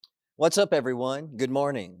What's up, everyone? Good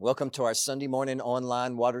morning. Welcome to our Sunday morning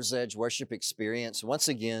online Water's Edge worship experience. Once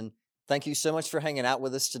again, thank you so much for hanging out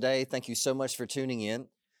with us today. Thank you so much for tuning in.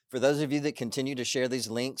 For those of you that continue to share these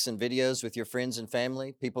links and videos with your friends and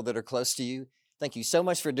family, people that are close to you, thank you so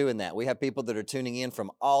much for doing that. We have people that are tuning in from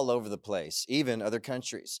all over the place, even other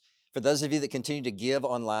countries. For those of you that continue to give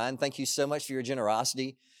online, thank you so much for your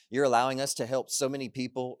generosity. You're allowing us to help so many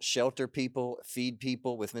people, shelter people, feed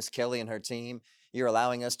people with Miss Kelly and her team. You're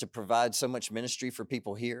allowing us to provide so much ministry for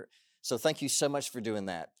people here. So thank you so much for doing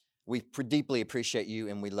that. We deeply appreciate you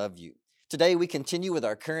and we love you. Today, we continue with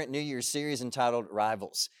our current New Year's series entitled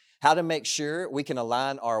Rivals. How to make sure we can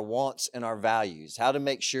align our wants and our values. How to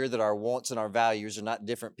make sure that our wants and our values are not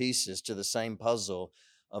different pieces to the same puzzle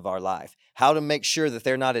of our life. How to make sure that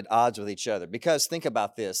they're not at odds with each other. Because think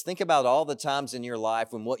about this. Think about all the times in your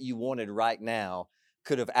life when what you wanted right now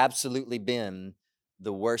could have absolutely been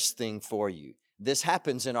the worst thing for you. This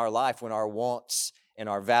happens in our life when our wants and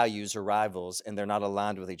our values are rivals and they're not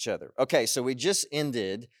aligned with each other. Okay, so we just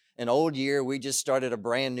ended an old year. We just started a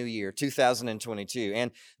brand new year, 2022. And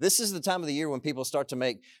this is the time of the year when people start to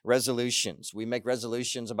make resolutions. We make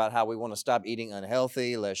resolutions about how we want to stop eating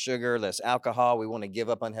unhealthy, less sugar, less alcohol. We want to give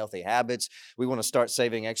up unhealthy habits. We want to start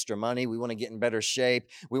saving extra money. We want to get in better shape.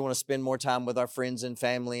 We want to spend more time with our friends and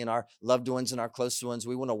family and our loved ones and our close ones.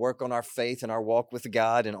 We want to work on our faith and our walk with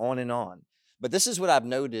God and on and on. But this is what I've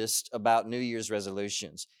noticed about New Year's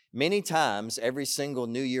resolutions. Many times, every single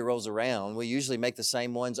New Year rolls around, we usually make the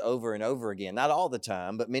same ones over and over again. Not all the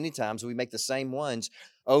time, but many times we make the same ones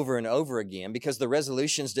over and over again because the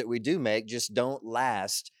resolutions that we do make just don't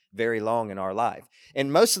last very long in our life.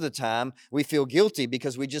 And most of the time, we feel guilty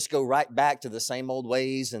because we just go right back to the same old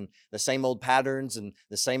ways and the same old patterns and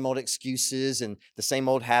the same old excuses and the same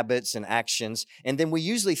old habits and actions. And then we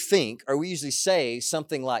usually think, or we usually say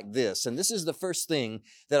something like this. And this is the first thing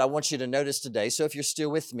that I want you to notice today. So if you're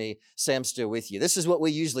still with me, say I'm still with you. This is what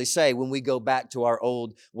we usually say when we go back to our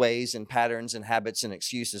old ways and patterns and habits and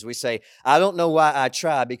excuses. We say, I don't know why I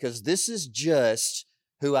try because this is just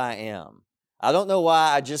who I am. I don't know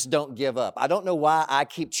why I just don't give up. I don't know why I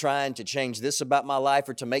keep trying to change this about my life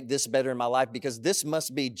or to make this better in my life because this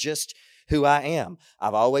must be just who I am.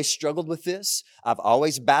 I've always struggled with this. I've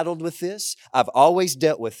always battled with this. I've always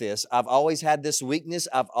dealt with this. I've always had this weakness.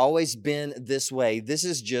 I've always been this way. This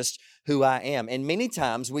is just who I am. And many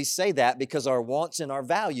times we say that because our wants and our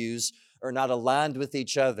values are not aligned with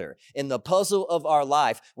each other. In the puzzle of our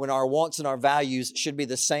life, when our wants and our values should be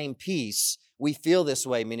the same piece, we feel this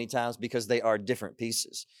way many times because they are different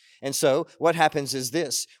pieces. And so what happens is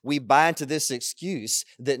this. We buy into this excuse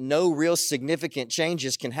that no real significant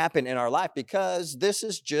changes can happen in our life because this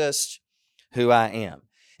is just who I am.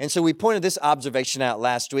 And so we pointed this observation out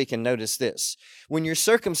last week and noticed this. When your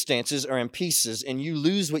circumstances are in pieces and you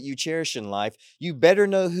lose what you cherish in life, you better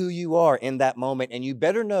know who you are in that moment and you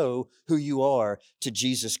better know who you are to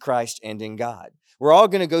Jesus Christ and in God. We're all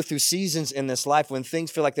going to go through seasons in this life when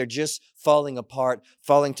things feel like they're just falling apart,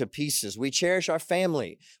 falling to pieces. We cherish our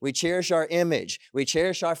family. We cherish our image. We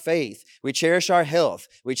cherish our faith. We cherish our health.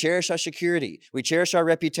 We cherish our security. We cherish our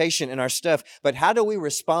reputation and our stuff. But how do we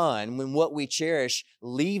respond when what we cherish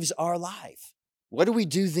leaves our life? What do we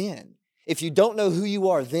do then? If you don't know who you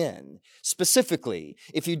are then, specifically,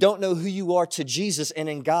 if you don't know who you are to Jesus and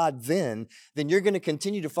in God then you're going to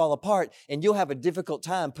continue to fall apart and you'll have a difficult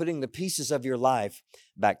time putting the pieces of your life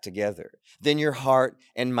back together. Then your heart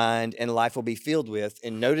and mind and life will be filled with,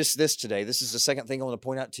 and notice this today, this is the second thing I want to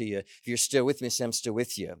point out to you. If you're still with me, say I'm still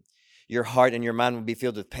with you. Your heart and your mind will be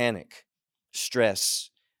filled with panic,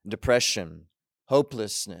 stress, depression,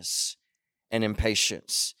 hopelessness, and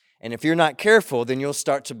impatience. And if you're not careful, then you'll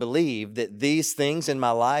start to believe that these things in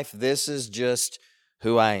my life, this is just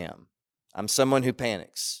who I am. I'm someone who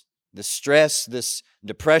panics. This stress, this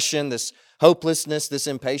depression, this hopelessness, this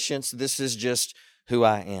impatience, this is just who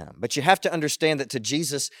I am. But you have to understand that to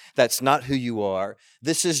Jesus, that's not who you are.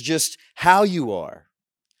 This is just how you are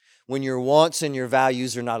when your wants and your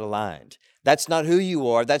values are not aligned. That's not who you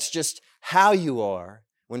are. That's just how you are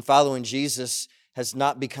when following Jesus has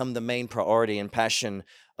not become the main priority and passion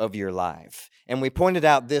of your life. And we pointed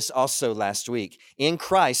out this also last week. In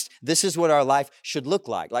Christ, this is what our life should look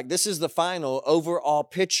like. Like this is the final overall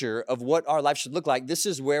picture of what our life should look like. This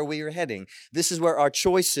is where we are heading. This is where our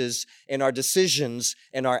choices and our decisions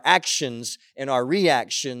and our actions and our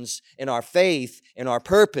reactions and our faith and our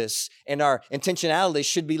purpose and our intentionality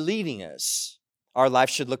should be leading us. Our life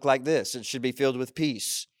should look like this. It should be filled with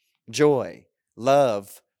peace, joy,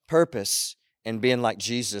 love, purpose, and being like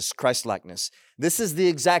Jesus, Christ-likeness. This is the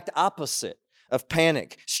exact opposite of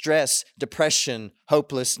panic, stress, depression,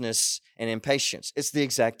 hopelessness, and impatience. It's the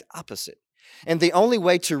exact opposite. And the only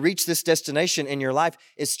way to reach this destination in your life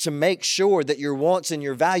is to make sure that your wants and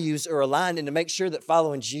your values are aligned and to make sure that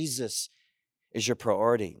following Jesus is your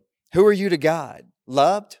priority. Who are you to God?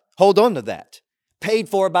 Loved? Hold on to that. Paid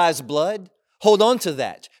for by His blood? Hold on to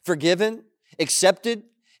that. Forgiven? Accepted?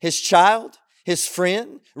 His child? His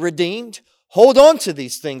friend? Redeemed? Hold on to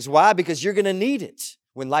these things. Why? Because you're going to need it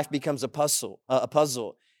when life becomes a puzzle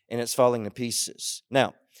and it's falling to pieces.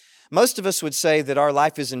 Now, most of us would say that our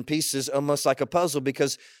life is in pieces almost like a puzzle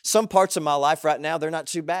because some parts of my life right now, they're not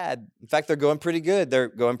too bad. In fact, they're going pretty good. They're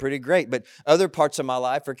going pretty great. But other parts of my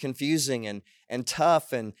life are confusing and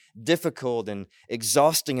tough and difficult and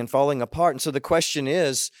exhausting and falling apart. And so the question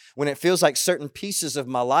is, when it feels like certain pieces of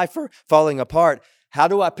my life are falling apart, how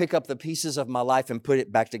do I pick up the pieces of my life and put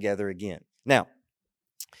it back together again? Now,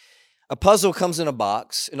 a puzzle comes in a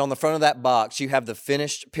box, and on the front of that box, you have the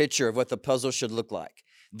finished picture of what the puzzle should look like.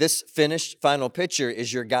 This finished final picture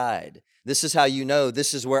is your guide. This is how you know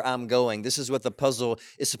this is where I'm going. This is what the puzzle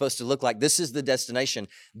is supposed to look like. This is the destination.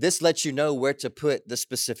 This lets you know where to put the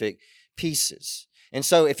specific pieces. And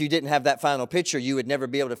so if you didn't have that final picture, you would never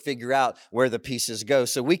be able to figure out where the pieces go.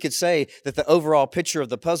 So we could say that the overall picture of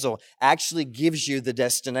the puzzle actually gives you the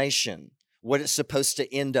destination, what it's supposed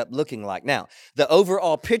to end up looking like. Now, the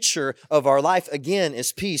overall picture of our life, again,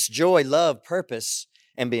 is peace, joy, love, purpose,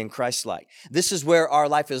 and being Christ-like. This is where our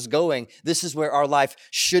life is going. This is where our life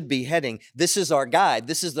should be heading. This is our guide.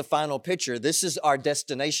 This is the final picture. This is our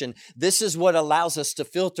destination. This is what allows us to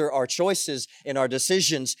filter our choices and our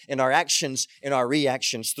decisions and our actions and our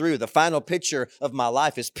reactions through. The final picture of my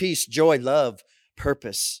life is peace, joy, love,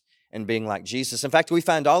 purpose, and being like Jesus. In fact, we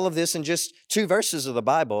find all of this in just 2 verses of the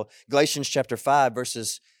Bible, Galatians chapter 5,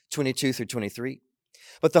 verses 22 through 23.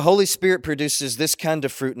 But the Holy Spirit produces this kind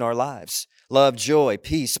of fruit in our lives: love, joy,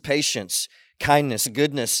 peace, patience, kindness,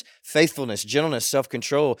 goodness, faithfulness, gentleness,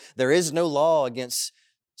 self-control. There is no law against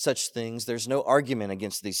such things. There's no argument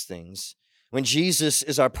against these things. When Jesus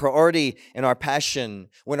is our priority and our passion,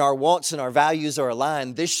 when our wants and our values are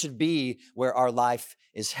aligned, this should be where our life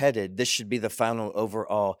is headed. This should be the final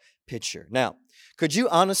overall picture. Now, could you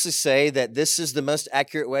honestly say that this is the most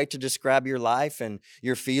accurate way to describe your life and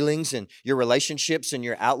your feelings and your relationships and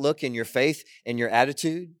your outlook and your faith and your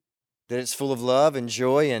attitude? That it's full of love and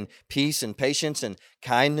joy and peace and patience and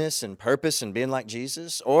kindness and purpose and being like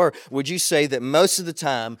Jesus? Or would you say that most of the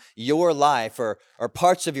time your life or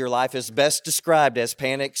parts of your life is best described as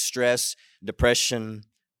panic, stress, depression,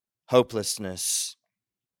 hopelessness,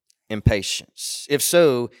 impatience? If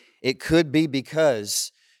so, it could be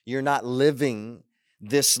because you're not living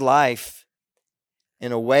this life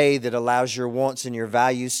in a way that allows your wants and your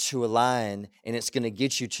values to align, and it's going to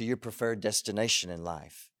get you to your preferred destination in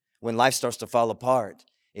life. When life starts to fall apart,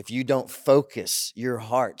 if you don't focus your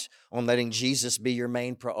heart on letting Jesus be your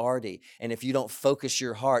main priority, and if you don't focus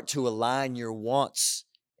your heart to align your wants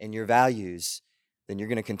and your values, then you're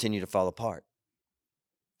going to continue to fall apart.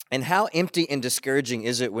 And how empty and discouraging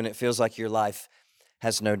is it when it feels like your life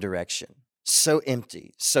has no direction? So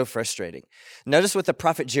empty, so frustrating. Notice what the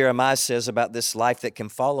prophet Jeremiah says about this life that can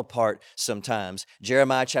fall apart sometimes.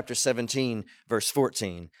 Jeremiah chapter 17, verse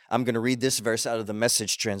 14. I'm going to read this verse out of the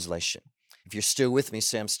Message translation. If you're still with me,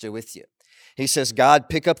 say I'm still with you. He says, God,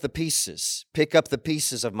 pick up the pieces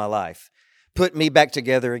of my life. Put me back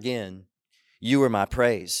together again. You are my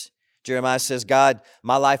praise. Jeremiah says, God,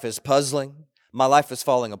 my life is puzzling. My life is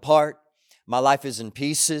falling apart. My life is in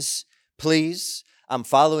pieces. Please, I'm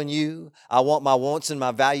following you. I want my wants and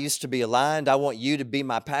my values to be aligned. I want you to be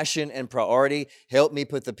my passion and priority. Help me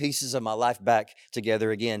put the pieces of my life back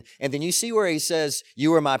together again. And then you see where he says,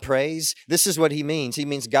 you are my praise. This is what he means. He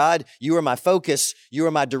means, God, you are my focus. You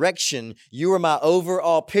are my direction. You are my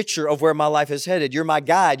overall picture of where my life is headed. You're my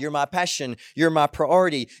guide. You're my passion. You're my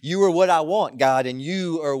priority. You are what I want, God, and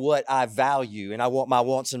you are what I value. And I want my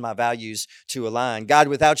wants and my values to align. God,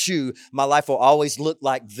 without you, my life will always look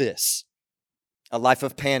like this. A life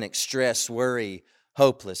of panic, stress, worry,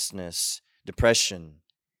 hopelessness, depression,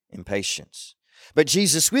 impatience. But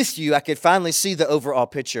Jesus, with you, I could finally see the overall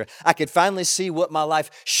picture. I could finally see what my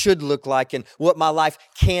life should look like and what my life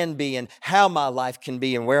can be and how my life can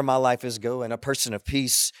be and where my life is going. A person of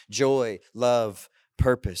peace, joy, love,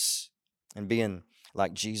 purpose, and being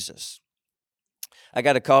like Jesus. I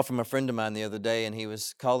got a call from a friend of mine the other day, and he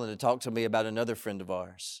was calling to talk to me about another friend of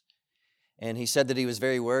ours. And he said that he was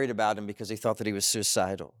very worried about him because he thought that he was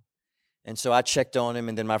suicidal. And so I checked on him,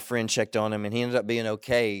 and then my friend checked on him, and he ended up being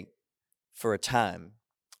okay for a time.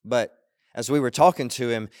 But As we were talking to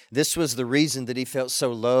him, this was the reason that he felt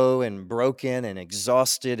so low and broken and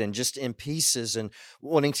exhausted and just in pieces and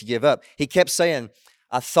wanting to give up. He kept saying,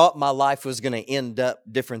 I thought my life was going to end up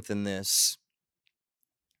different than this.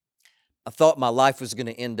 I thought my life was going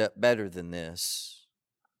to end up better than this.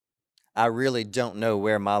 I really don't know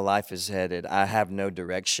where my life is headed. I have no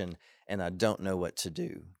direction and I don't know what to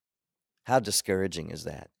do. How discouraging is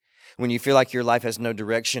that? When you feel like your life has no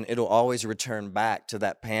direction, it'll always return back to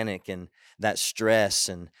that panic and that stress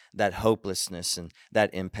and that hopelessness and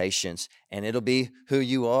that impatience. And it'll be who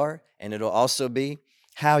you are, and it'll also be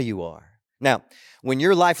how you are. Now, when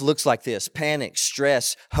your life looks like this, panic,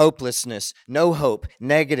 stress, hopelessness, no hope,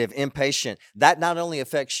 negative, impatient, that not only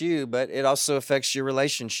affects you, but it also affects your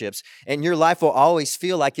relationships. And your life will always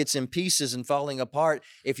feel like it's in pieces and falling apart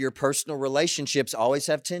if your personal relationships always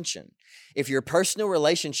have tension. If your personal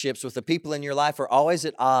relationships with the people in your life are always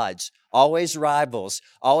at odds, always rivals,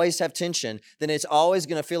 always have tension, then it's always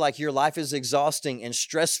going to feel like your life is exhausting and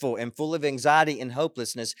stressful and full of anxiety and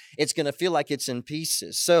hopelessness. It's going to feel like it's in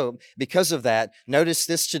pieces. So because of that, notice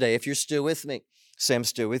this today. If you're still with me, say I'm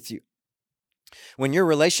still with you. When your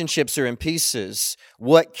relationships are in pieces,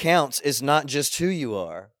 what counts is not just who you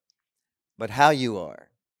are, but how you are.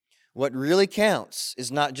 What really counts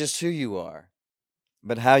is not just who you are,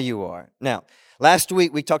 but how you are. Now, last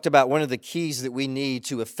week we talked about one of the keys that we need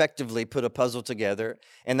to effectively put a puzzle together,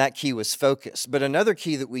 and that key was focus. But another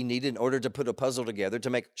key that we need in order to put a puzzle together to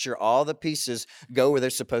make sure all the pieces go where they're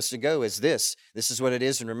supposed to go is this. This is what it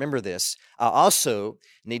is, and remember this. I also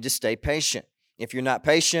need to stay patient. If you're not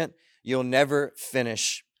patient, you'll never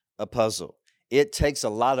finish a puzzle. It takes a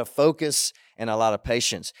lot of focus and a lot of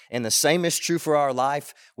patience. And the same is true for our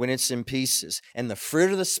life when it's in pieces. And the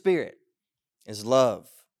fruit of the Spirit is love,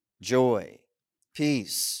 joy,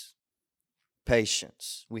 peace,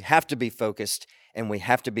 patience. We have to be focused and we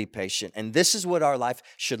have to be patient. And this is what our life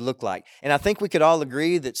should look like. And I think we could all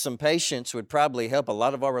agree that some patience would probably help a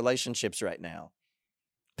lot of our relationships right now.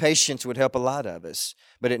 Patience would help a lot of us.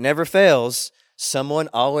 But it never fails. Someone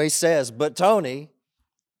always says, but Tony,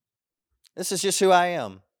 this is just who I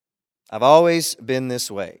am. I've always been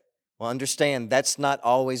this way. Well, understand that's not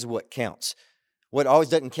always what counts. What always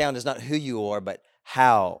doesn't count is not who you are, but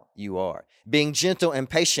how you are. Being gentle and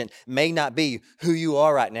patient may not be who you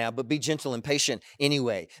are right now, but be gentle and patient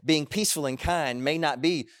anyway. Being peaceful and kind may not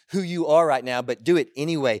be who you are right now, but do it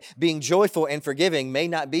anyway. Being joyful and forgiving may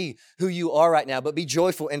not be who you are right now, but be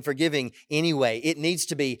joyful and forgiving anyway. It needs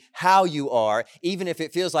to be how you are, even if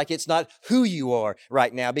it feels like it's not who you are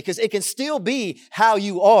right now, because it can still be how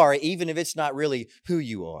you are, even if it's not really who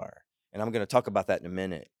you are. And I'm going to talk about that in a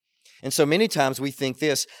minute. And so many times we think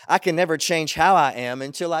this, I can never change how I am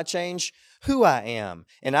until I change who I am.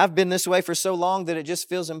 And I've been this way for so long that it just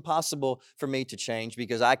feels impossible for me to change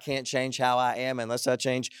because I can't change how I am unless I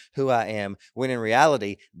change who I am. When in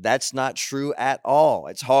reality, that's not true at all.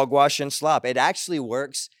 It's hogwash and slop. It actually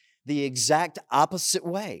works the exact opposite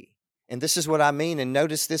way. And this is what I mean. And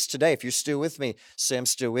notice this today. If you're still with me, say I'm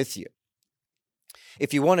still with you.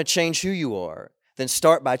 If you want to change who you are, then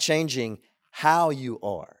start by changing how you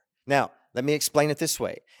are. Now, let me explain it this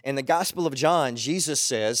way. In the Gospel of John, Jesus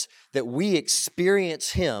says that we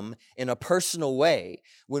experience Him in a personal way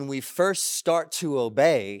when we first start to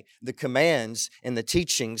obey the commands and the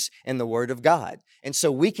teachings and the Word of God. And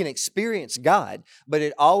so we can experience God, but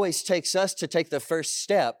it always takes us to take the first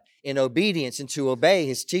step in obedience and to obey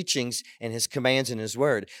His teachings and His commands and His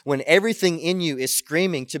word. When everything in you is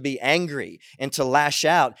screaming to be angry and to lash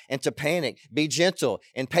out and to panic, be gentle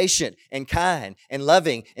and patient and kind and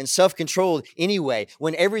loving and self-controlled anyway.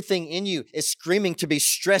 When everything in you is screaming to be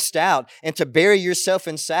stressed out and to bury yourself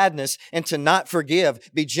in sadness and to not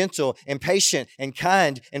forgive, be gentle and patient and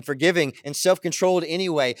kind and forgiving and self-controlled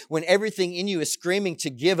anyway. When everything in you is screaming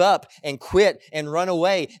to give up and quit and run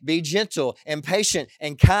away, be gentle and patient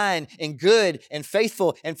and kind and good and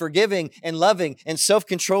faithful and forgiving and loving and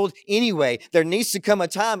self-controlled anyway. There needs to come a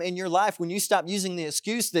time in your life when you stop using the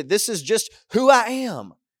excuse that this is just who I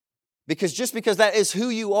am. Because just because that is who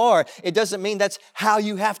you are, it doesn't mean that's how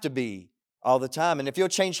you have to be all the time. And if you'll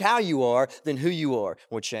change how you are, then who you are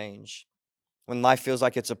will change. When life feels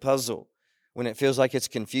like it's a puzzle, when it feels like it's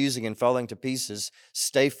confusing and falling to pieces,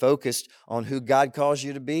 stay focused on who God calls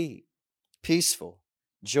you to be. Peaceful,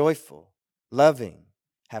 joyful, loving,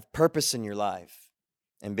 have purpose in your life,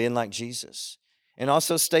 and being like Jesus. And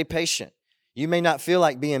also stay patient. You may not feel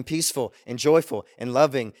like being peaceful and joyful and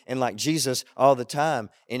loving and like Jesus all the time.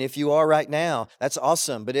 And if you are right now, that's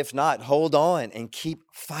awesome. But if not, hold on and keep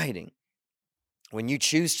fighting. When you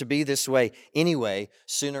choose to be this way anyway,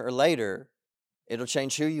 sooner or later, it'll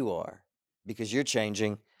change who you are because you're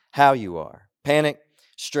changing how you are. Panic,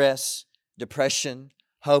 stress, depression,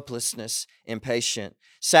 hopelessness, impatient.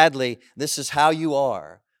 Sadly, this is how you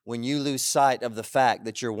are when you lose sight of the fact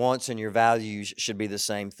that your wants and your values should be the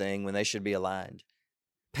same thing when they should be aligned.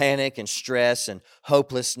 Panic and stress and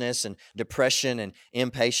hopelessness and depression and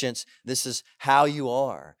impatience. This is how you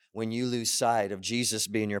are when you lose sight of Jesus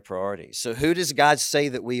being your priority. So who does God say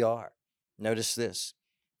that we are? Notice this,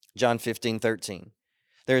 John 15:13.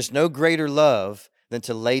 There is no greater love than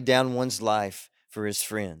to lay down one's life for his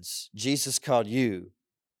friends. Jesus called you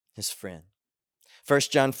his friend.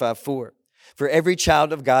 1 John 5:4. For every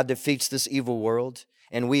child of God defeats this evil world,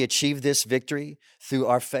 and we achieve this victory through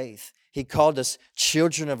our faith. He called us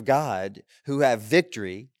children of God who have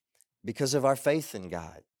victory because of our faith in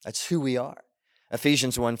God. That's who we are.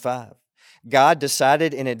 Ephesians 1:5. God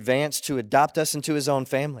decided in advance to adopt us into his own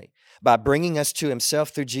family by bringing us to himself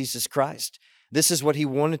through Jesus Christ. This is what he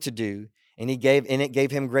wanted to do, and it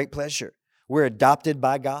gave him great pleasure. We're adopted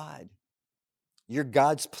by God. You're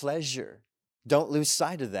God's pleasure. Don't lose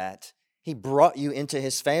sight of that. He brought you into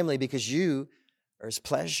his family because you are his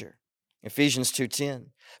pleasure. Ephesians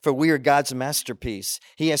 2:10. For we are God's masterpiece.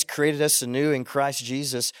 He has created us anew in Christ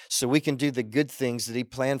Jesus so we can do the good things that he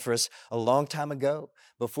planned for us a long time ago.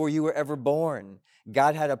 Before you were ever born,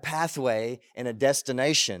 God had a pathway and a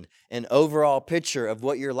destination, an overall picture of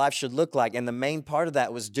what your life should look like. And the main part of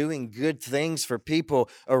that was doing good things for people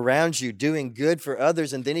around you, doing good for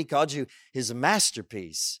others. And then he called you his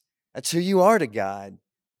masterpiece. That's who you are to God.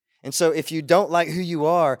 And so if you don't like who you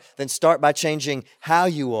are, then start by changing how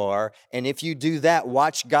you are. And if you do that,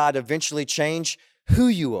 watch God eventually change who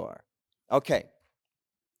you are. Okay,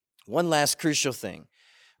 one last crucial thing.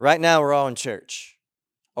 Right now, we're all in church,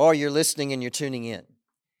 or you're listening and you're tuning in.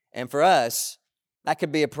 And for us, that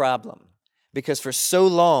could be a problem because for so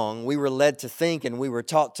long, we were led to think and we were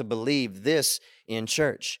taught to believe this in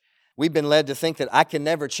church. We've been led to think that I can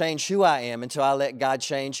never change who I am until I let God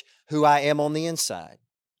change who I am on the inside.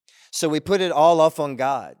 So we put it all off on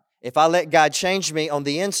God. If I let God change me on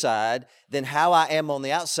the inside, then how I am on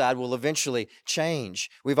the outside will eventually change.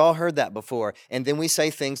 We've all heard that before. And then we say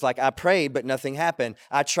things like, I prayed, but nothing happened.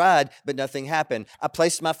 I tried, but nothing happened. I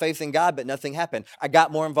placed my faith in God, but nothing happened. I got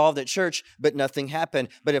more involved at church, but nothing happened.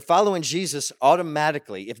 But if following Jesus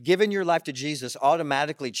automatically, if giving your life to Jesus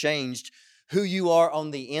automatically changed who you are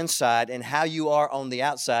on the inside and how you are on the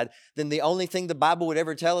outside, then the only thing the Bible would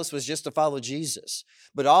ever tell us was just to follow Jesus.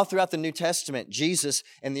 But all throughout the New Testament, Jesus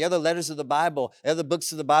and the other letters of the Bible, other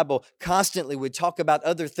books of the Bible, constantly would talk about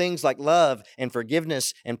other things like love and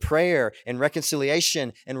forgiveness and prayer and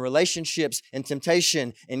reconciliation and relationships and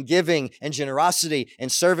temptation and giving and generosity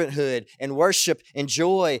and servanthood and worship and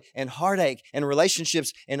joy and heartache and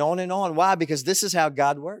relationships and on and on. Why? Because this is how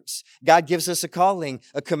God works. God gives us a calling,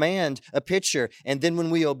 a command, a picture, and then when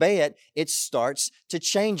we obey it, it starts to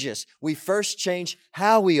change us. We first change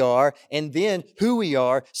how we are, and then who we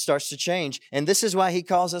are starts to change. And this is why he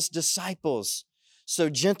calls us disciples. So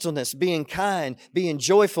gentleness, being kind, being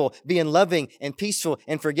joyful, being loving and peaceful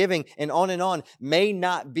and forgiving and on may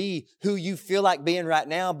not be who you feel like being right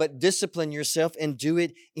now, but discipline yourself and do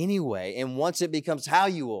it anyway. And once it becomes how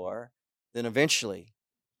you are, then eventually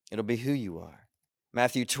it'll be who you are.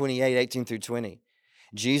 Matthew 28:18-20.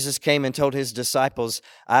 Jesus came and told his disciples,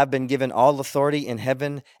 I've been given all authority in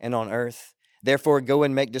heaven and on earth. Therefore, go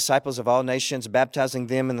and make disciples of all nations, baptizing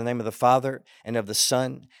them in the name of the Father and of the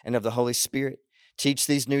Son and of the Holy Spirit. Teach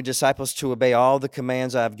these new disciples to obey all the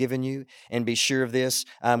commands I have given you, and be sure of this,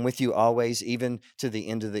 I am with you always, even to the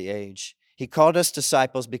end of the age. He called us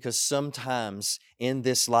disciples because sometimes in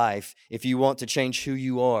this life, if you want to change who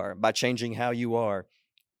you are by changing how you are,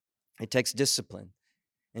 it takes discipline.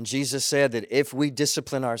 And Jesus said that if we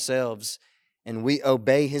discipline ourselves and we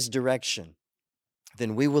obey his direction,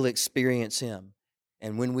 then we will experience him.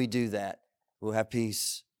 And when we do that, we'll have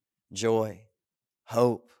peace, joy,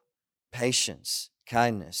 hope, patience,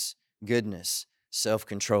 kindness, goodness,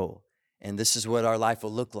 self-control. And this is what our life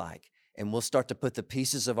will look like. And we'll start to put the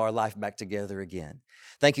pieces of our life back together again.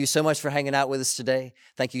 Thank you so much for hanging out with us today.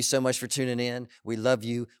 Thank you so much for tuning in. We love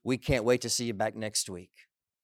you. We can't wait to see you back next week.